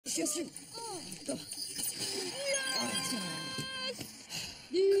The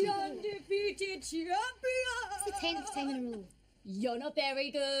undefeated champion! It's the 10th time in a row. You're not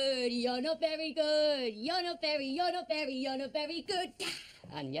very good, you're not very good, you're not very good.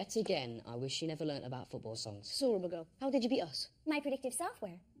 And yet again, I wish you never learnt about football songs. So, Rubigo, how did you beat us? My predictive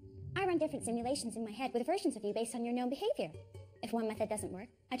software. I run different simulations in my head with versions of you based on your known behavior. If one method doesn't work,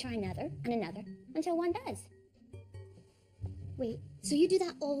 I try another and another until one does. Wait, so you do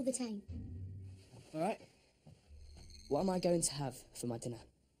that all the time? All right. What am I going to have for my dinner?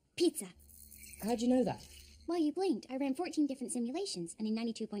 Pizza. How do you know that? Well, you blinked. I ran 14 different simulations, and in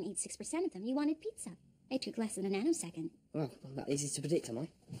 92.86% of them, you wanted pizza. It took less than a nanosecond. Well, I'm not easy to predict, am I?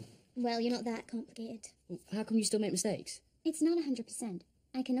 Well, you're not that complicated. Well, how come you still make mistakes? It's not 100%.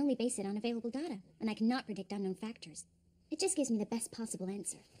 I can only base it on available data, and I cannot predict unknown factors. It just gives me the best possible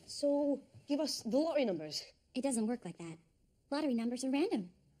answer. So, give us the lottery numbers. It doesn't work like that. Lottery numbers are random.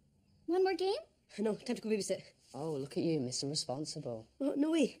 One more game? No, time to go babysit. Oh, look at you, Mr. Responsible. Oh,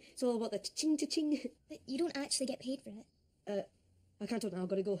 no way. It's all about the ching-cha-ching. But you don't actually get paid for it. I can't talk now, I've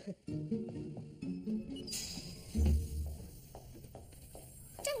got to go.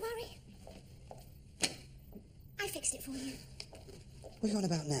 Don't worry. I fixed it for you. What are you on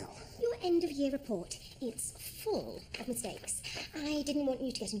about now? Your end-of-year report. It's full of mistakes. I didn't want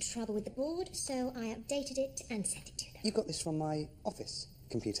you to get into trouble with the board, so I updated it and sent it to them. You got this from my office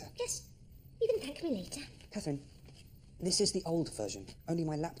computer. Yes. You can thank me later. Catherine, this is the old version. Only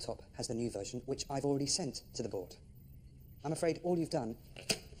my laptop has the new version, which I've already sent to the board. I'm afraid all you've done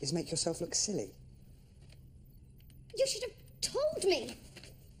is make yourself look silly. You should have told me.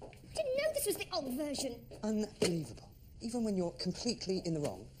 I didn't know this was the old version. Unbelievable. Even when you're completely in the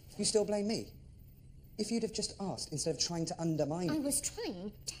wrong, you still blame me. If you'd have just asked instead of trying to undermine I me. was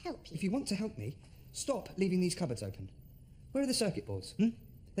trying to help you. If you want to help me, stop leaving these cupboards open. Where are the circuit boards?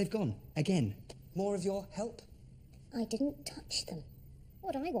 They've gone. Again. More of your help? I didn't touch them.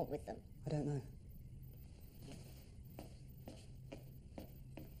 What do I want with them? I don't know.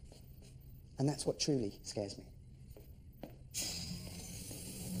 And that's what truly scares me.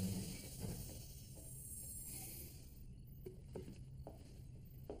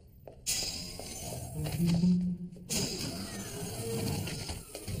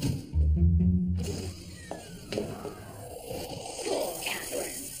 Poor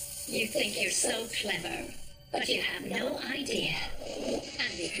Catherine. You think you're so clever, but you have no idea.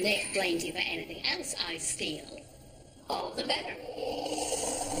 And if Nick blamed you for anything else I steal, all the better.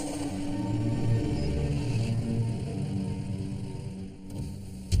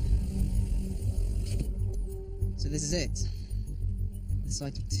 So this is it. The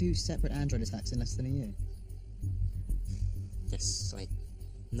site of 2 separate Android attacks in less than a year. Yes, I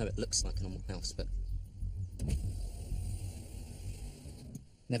know it looks like a normal house, but...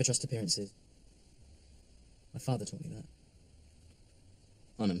 Never trust appearances. My father taught me that.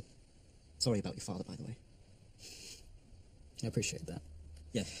 I'm sorry about your father, by the way. I appreciate that.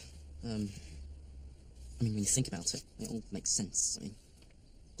 Yeah, I mean, when you think about it, it all makes sense. I mean,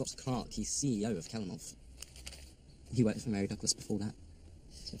 Dr. Clark, he's CEO of Kalimov. He worked for Mary Douglas before that.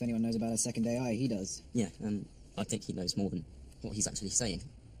 So if anyone knows about a second AI, he does. Yeah, I think he knows more than what he's actually saying.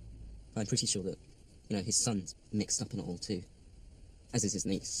 I'm pretty sure that, his son's mixed up in it all too. As is his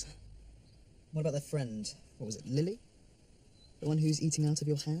niece. What about their friend? What was it, Lily? The one who's eating out of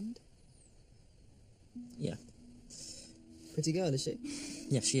your hand? Yeah. Pretty girl, is she?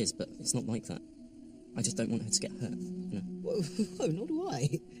 Yeah, she is, but it's not like that. I just don't want her to get hurt, Whoa, whoa, nor do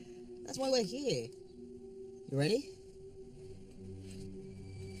I. That's why we're here. You ready?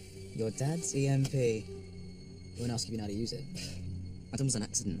 Your dad's EMP. He won't ask if you know how to use it. That was an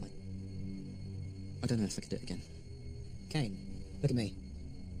accident. I don't know if I could do it again. Kane, look at me.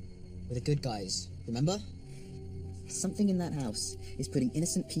 We're the good guys, remember? Something in that house is putting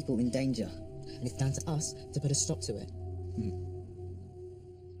innocent people in danger, and it's down to us to put a stop to it.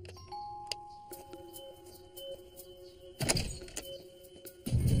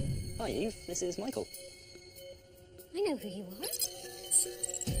 Hi, Eve. This is Michael. I know who you are.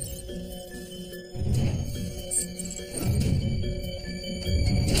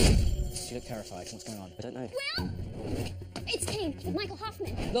 You look terrified. What's going on? I don't know. Well, it's Kane with Michael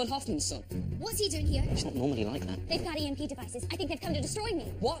Hoffman. Lord Hoffman's son. What's he doing here? He's not normally like that. They've got EMP devices. I think they've come to destroy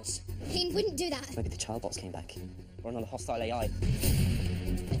me. What? Kane wouldn't do that. Maybe the child bots came back. Or another hostile AI.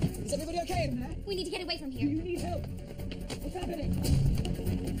 Is everybody okay in there? We need to get away from here. You need help. What's happening?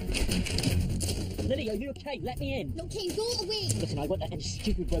 Lily, are you okay? Let me in. No, Kane, go away. Listen, I won't let any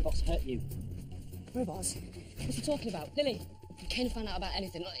stupid robots hurt you. Robots? What's he talking about? Lily, Kane found out about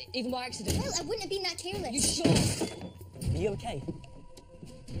anything, even by accident. Well, I wouldn't have been that careless. You sure? Are you okay?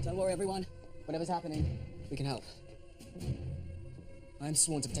 Don't worry, everyone. Whatever's happening, we can help. I am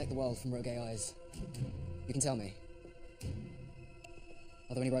sworn to protect the world from rogue AIs. You can tell me.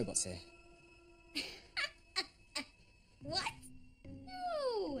 Are there any robots here? What?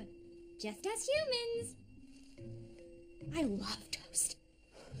 No! Just us humans. I love toast.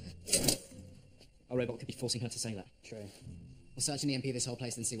 A robot could be forcing her to say that. True. We'll search in the MP this whole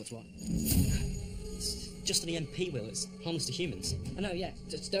place and see what's what. It's just an EMP wheel. It's harmless to humans. I know, yeah.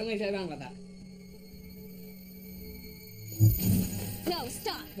 Just don't wave it around like that. No,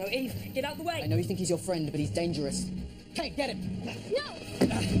 stop! No, Eve, get out the way! I know you think he's your friend, but he's dangerous. Okay, get him! No!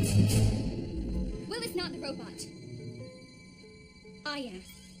 Will is not the robot. I am.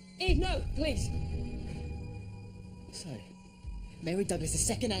 Eve, no, please! So, Mary Douglas'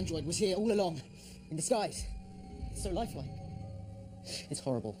 second android was here all along, in disguise. It's so lifelike. It's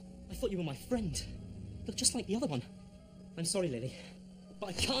horrible. I thought you were my friend. Look just like the other one. I'm sorry, Lily, but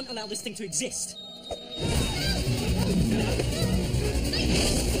I can't allow this thing to exist.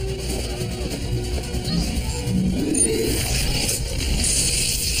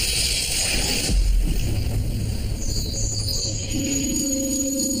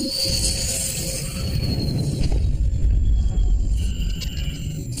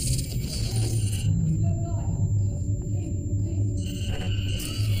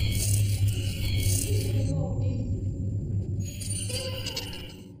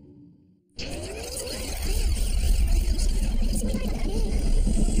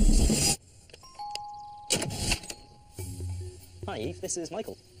 Hi, Eve. This is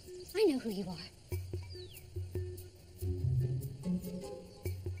Michael. I know who you are.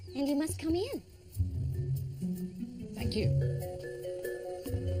 And you must come in. Thank you.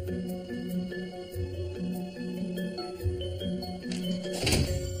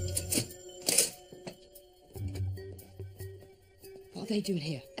 What are they doing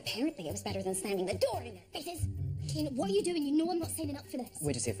here? Apparently it was better than slamming the door in their faces. Kane, what are you doing? You know I'm not signing up for this.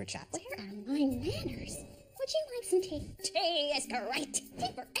 We're just here for a chat. Where are my manners? Would you like some tea? Tea is great.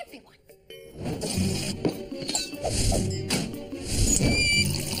 Tea for everyone.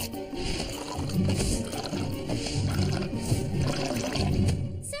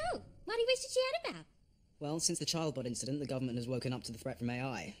 So, what do you wish to chat about? Well, since the Childbot incident, the government has woken up to the threat from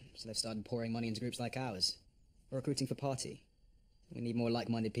AI, so they've started pouring money into groups like ours. We're recruiting for party. We need more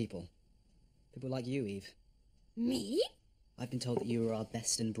like-minded people. People like you, Eve. Me? I've been told that you are our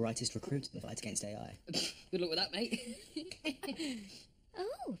best and brightest recruit in the fight against AI. Good luck with that, mate.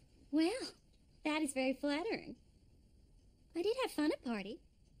 Oh, well, that is very flattering. I did have fun at party.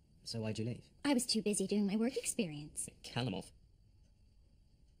 So why'd you leave? I was too busy doing my work experience. Kalamov.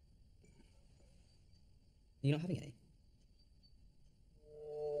 You're not having any?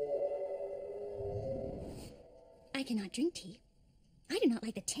 I cannot drink tea. I do not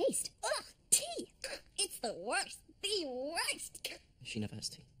like the taste. Ugh, tea! It's the worst. The worst! She never has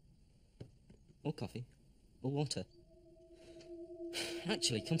tea. Or coffee. Or water.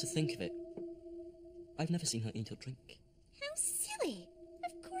 Actually, come to think of it, I've never seen her eat or drink. How silly.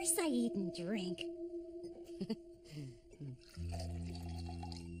 Of course I eat and drink.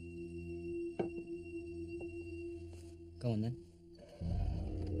 Go on then.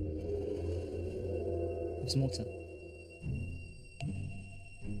 Have some water.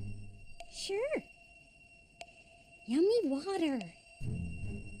 Sure. Yummy water.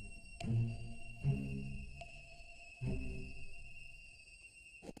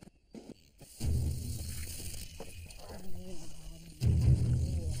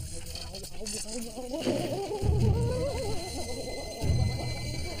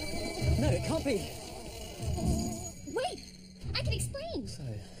 No, it can't be! Wait! I can explain! So,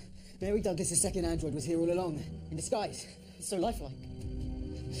 Mary Douglas' second android was here all along, in disguise. It's so lifelike.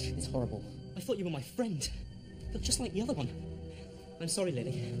 It's horrible. I thought you were my friend. Look just like the other one. I'm sorry,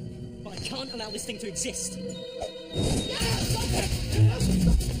 Lily, but I can't allow this thing to exist.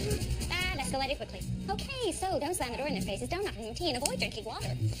 Let's go at it quickly. Okay, so don't slam the door in their faces, don't offer them tea, and avoid drinking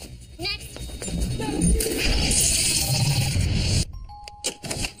water. Next!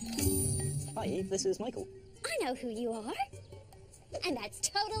 Hi, Eve. This is Michael. I know who you are. And that's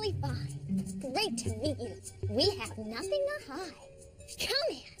totally fine. Great to meet you. We have nothing to hide. Come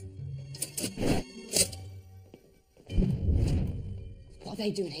in. What are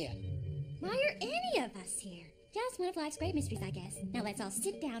they doing here? Why are any of us here? Just one of life's great mysteries, I guess. Now let's all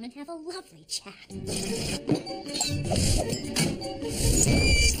sit down and have a lovely chat.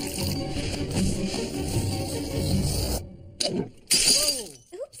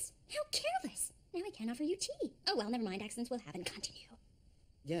 Oops, how careless. Now I can't offer you tea. Oh well, never mind. Accidents will happen. Continue.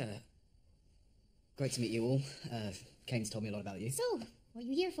 Yeah. Great to meet you all. Kane's told me a lot about you. So, What are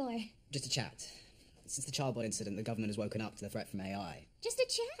you here for? Just a chat. Since the Childbot incident, the government has woken up to the threat from AI. Just a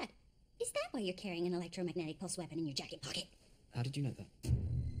chat. Is that why you're carrying an electromagnetic pulse weapon in your jacket pocket? How did you know that?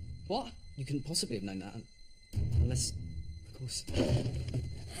 What? You couldn't possibly have known that. Unless, of course.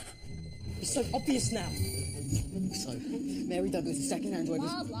 It's so obvious now. So, Mary Douglas is second-hand drivers.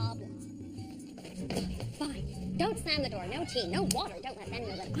 Blah, blah, blah. Fine. Don't slam the door. No tea, no water. Don't let them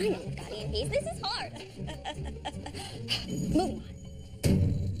know that I know you've got EMPs. This is hard. Moving on.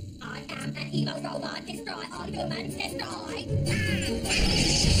 I am an evil robot. Destroy all humans. Destroy.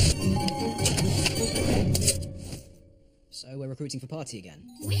 So, we're recruiting for party again.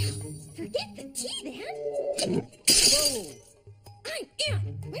 Well, forget the tea then. Whoa! I'm in.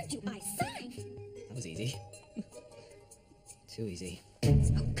 Where do I sign? That was easy. Too easy.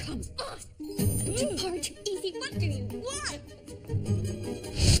 Oh, come on. Too hard, too easy. What do you want?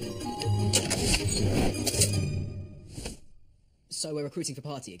 So, we're recruiting for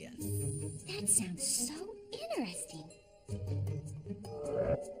party again. That sounds so interesting.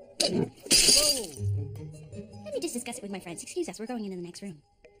 Whoa! Let me just discuss it with my friends. Excuse us, we're going into the next room.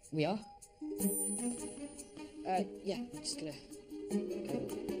 We are? Yeah, just gonna...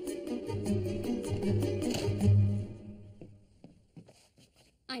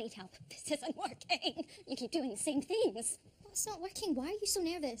 I need help. This isn't working. You keep doing the same things. Well, it's not working. Why are you so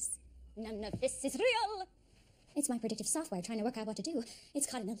nervous? None of this is real. It's my predictive software trying to work out what to do. It's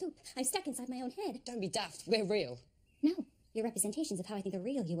caught in a loop. I'm stuck inside my own head. Don't be daft. We're real. No, your representations of how I think are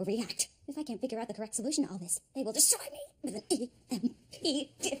real, you will react. If I can't figure out the correct solution to all this, they will destroy me with an EMP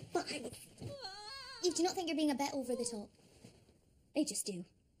device. Eve, do you not think you're being a bit over the top? They just do.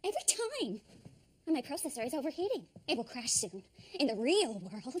 Every time. And my processor is overheating. It will crash soon. In the real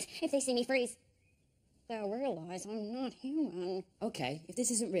world, if they see me freeze, they'll realize I'm not human. Okay, if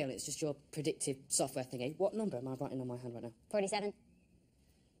this isn't real, it's just your predictive software thingy. What number am I writing on my hand right now? 47.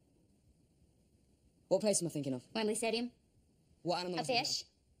 What place am I thinking of? Wembley Stadium. What animal? A am I thinking fish.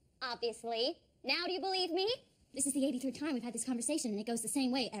 Obviously. Now do you believe me? This is the 83rd time we've had this conversation, and it goes the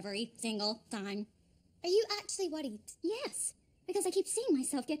same way every single time. Are you actually worried? Yes, because I keep seeing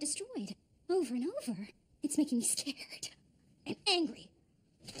myself get destroyed. Over and over. It's making me scared. And angry.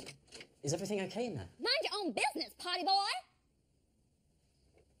 Is everything okay in there? Mind your own business, potty boy!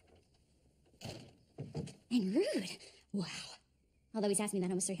 And rude. Wow. Although he's asked me that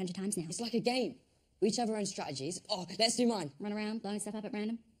almost 300 times now. It's like a game. We each have our own strategies. Oh, let's do mine. Run around, blowing stuff up at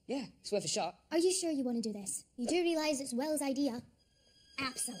random? Yeah, it's worth a shot. Are you sure you want to do this? You do realise it's Will's idea.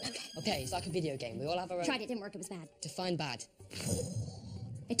 Absolutely. Okay, it's like a video game. We all have our own... Tried it, didn't work, it was bad. Define bad.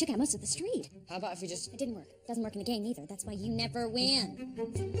 It took out most of the street. How about if we just... It didn't work. Doesn't work in the game either. That's why you never win.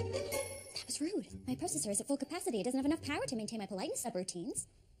 That was rude. My processor is at full capacity. It doesn't have enough power to maintain my politeness subroutines.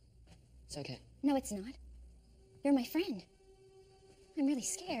 It's okay. No, it's not. You're my friend. I'm really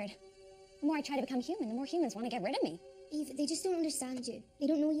scared. The more I try to become human, the more humans want to get rid of me. Eve, they just don't understand you. They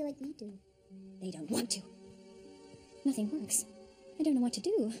don't know you like we do. They don't want to. Nothing works. I don't know what to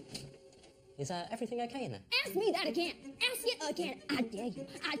do. Is everything okay in there? Ask me that again. Ask it again. I dare you.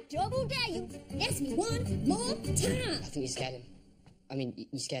 I double dare you. Ask me one more time. I think you scared him. I mean,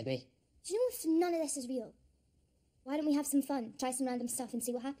 you scared me. Do you know if none of this is real? Why don't we have some fun? Try some random stuff and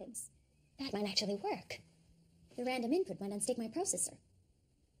see what happens. That might actually work. The random input might unstick my processor.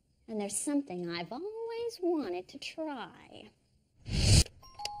 And there's something I've always wanted to try.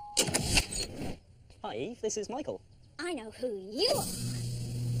 Hi, Eve. This is Michael. I know who you are.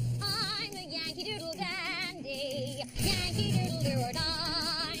 I'm a Yankee Doodle Dandy. Yankee Doodle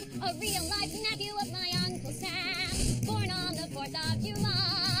Doodle-die. A real-life nephew of my Uncle Sam. Born on the 4th of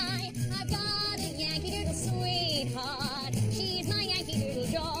July. I've got a Yankee Doodle sweetheart. She's my Yankee Doodle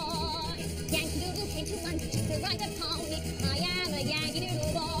joy. Yankee Doodle came to London to ride a pony. I am a Yankee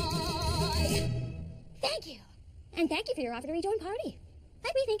Doodle boy. Thank you. And thank you for your offer to rejoin party.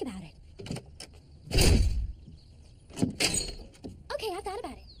 Let me think about it. Okay, I've thought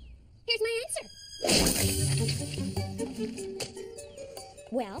about it. Here's my answer.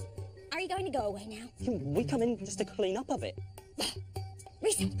 Well, are you going to go away now? Can we come in just to clean up a bit?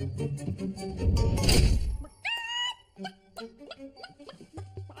 Reset.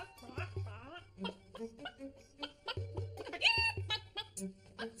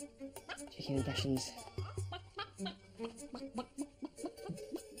 Chicken impressions. No.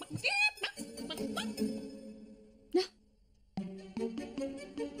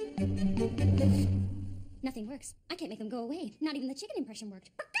 Nothing works. I can't make them go away. Not even the chicken impression worked.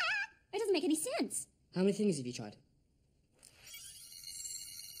 It doesn't make any sense. How many things have you tried?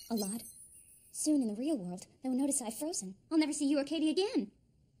 A lot. Soon in the real world, they will notice I've frozen. I'll never see you or Katie again.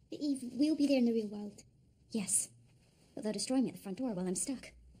 But Eve, we'll be there in the real world. Yes. But they'll destroy me at the front door while I'm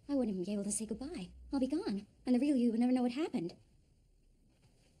stuck. I wouldn't even be able to say goodbye. I'll be gone, and the real you would never know what happened.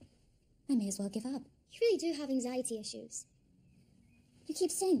 I may as well give up. You really do have anxiety issues. You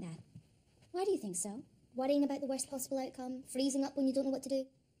keep saying that. Why do you think so? Worrying about the worst possible outcome, freezing up when you don't know what to do.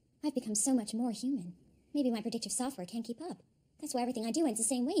 I've become so much more human. Maybe my predictive software can't keep up. That's why everything I do ends the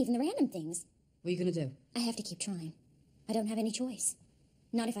same way, even the random things. What are you going to do? I have to keep trying. I don't have any choice.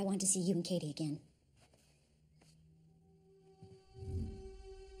 Not if I want to see you and Katie again.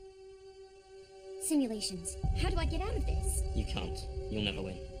 Simulations. How do I get out of this? You can't. You'll never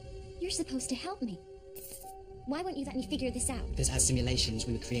win. You're supposed to help me. Why won't you let me figure this out? Because as simulations,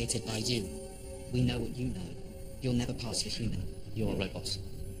 we were created by you. We know what you know. You'll never pass for human. You're a robot.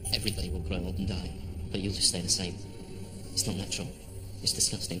 Everybody will grow old and die, but you'll just stay the same. It's not natural. It's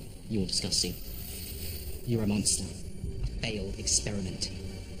disgusting. You're disgusting. You're a monster. A failed experiment.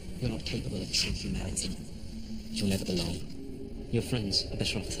 You're not capable of true humanity. You'll never belong. Your friends are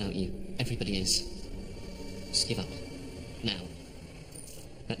better off without you. Everybody is. Just give up. Now.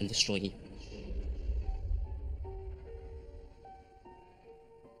 Let them destroy you.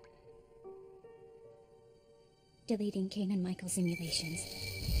 Deleting Kane and Michael simulations.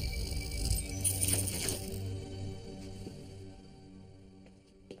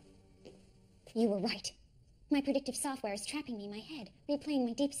 You were right. My predictive software is trapping me in my head, replaying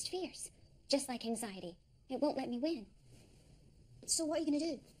my deepest fears. Just like anxiety. It won't let me win. So what are you going to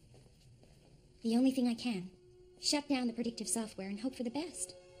do? The only thing I can. Shut down the predictive software and hope for the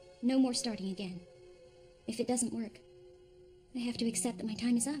best. No more starting again. If it doesn't work, I have to accept that my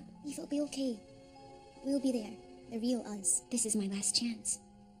time is up. Eve, it'll be okay. We'll be there. The real us. This is my last chance.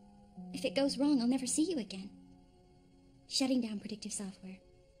 If it goes wrong, I'll never see you again. Shutting down predictive software.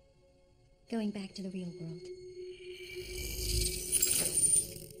 Going back to the real world.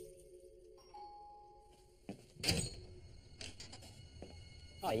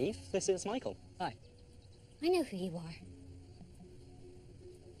 Hi, Eve. This is Michael. Hi. I know who you are.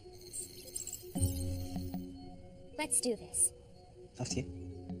 Let's do this. After you.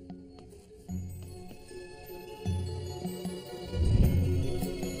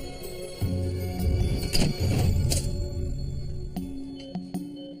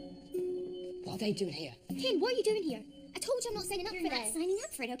 What are they doing here? Ken, what are you doing here? I told you I'm not signing up You're for not this. signing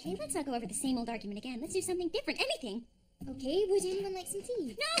up for it, okay? Let's not go over the same old argument again. Let's do something different. Anything. Okay, would anyone like some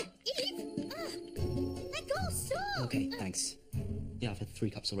tea? No! Eve! Let go, stop! Okay, thanks. Yeah, I've had 3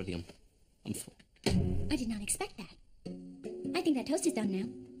 cups already. I'm full. I did not expect that. I think that toast is done now.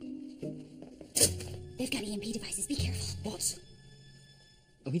 They've got EMP devices. Be careful. What?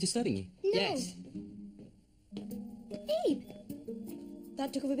 Are we disturbing you? No. Yes. Abe!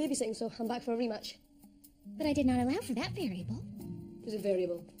 Dad took over babysitting, so I'm back for a rematch. But I did not allow for that variable. Who's a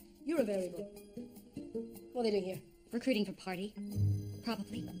variable? You're a variable. What are they doing here? Recruiting for party.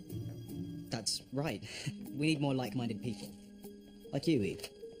 Probably. That's right. We need more like-minded people. Like you, Eve.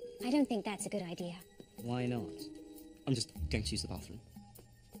 I don't think that's a good idea. Why not? I'm just going to use the bathroom.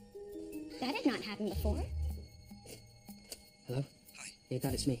 That had not happened before. Hello? Hi. Yeah,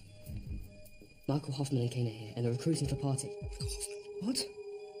 Dad, it's me. Michael Hoffman and Kane are here, and they're recruiting for party. Michael Hoffman? What? What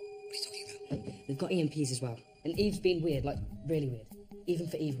are you talking about? They've got EMPs as well. And Eve's been weird, like, really weird. Even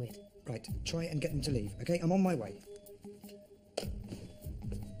for Eve weird. Right, try and get them to leave, okay? I'm on my way.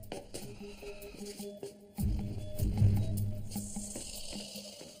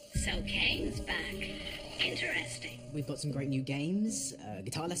 So Kane's back. Interesting. We've got some great new games,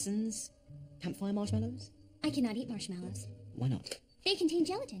 guitar lessons, campfire marshmallows. I cannot eat marshmallows. Why not? They contain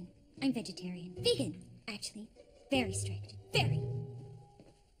gelatin. I'm vegetarian. Vegan, actually. Very strict. Very.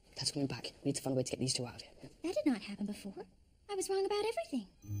 Dad's coming back. We need to find a way to get these two out of here. That did not happen before. I was wrong about everything.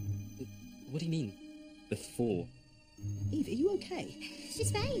 What do you mean? Before? Eve, are you okay?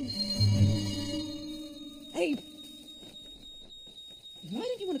 She's fine. Hey! Why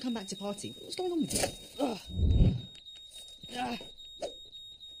don't you want to come back to party? What's going on with you? Hey,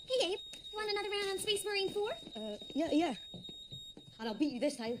 Abe. Want another round on Space Marine 4? Yeah. And I'll beat you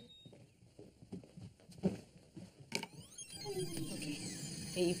this time. Okay.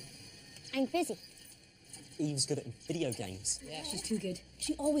 Eve. I'm busy. Eve's good at video games. Yeah, she's too good.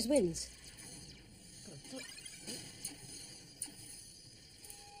 She always wins.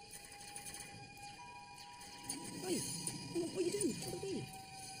 Hey, what are you doing? Follow me.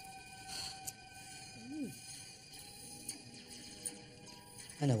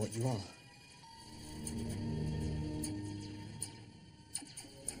 I know what you are.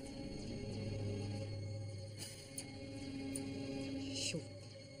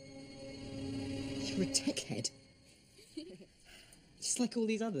 You're a tech head. Just like all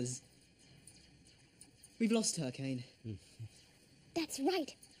these others. We've lost her, Kane. That's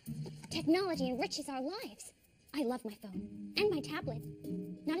right. Technology enriches our lives. I love my phone and my tablet.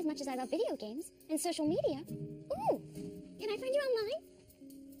 Not as much as I love video games and social media. Ooh, can I find you online?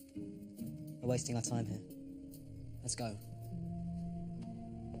 We're wasting our time here. Let's go.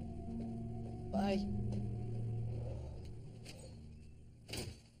 Bye.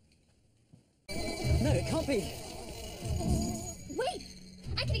 No, it can't be. Wait,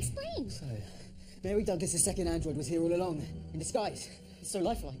 I can explain. So, Mary Douglas's second android was here all along, in disguise. It's so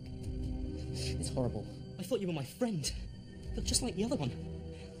lifelike. It's horrible. I thought you were my friend. Look just like the other one.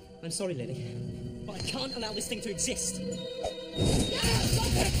 I'm sorry, Lily, but I can't allow this thing to exist. And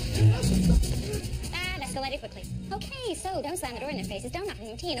escalated quickly. Okay, so don't slam the door in their faces, don't knock on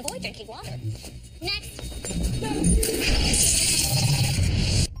the tea, and avoid drinking water. Next.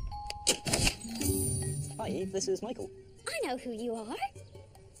 Hi, Eve. This is Michael. I know who you are.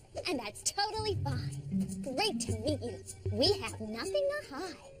 And that's totally fine. Great to meet you. We have nothing to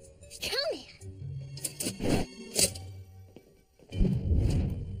hide. Come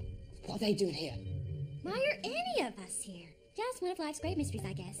in. What are they doing here? Why are any of us here? Just one of life's great mysteries,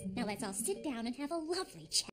 I guess. Now let's all sit down and have a lovely chat.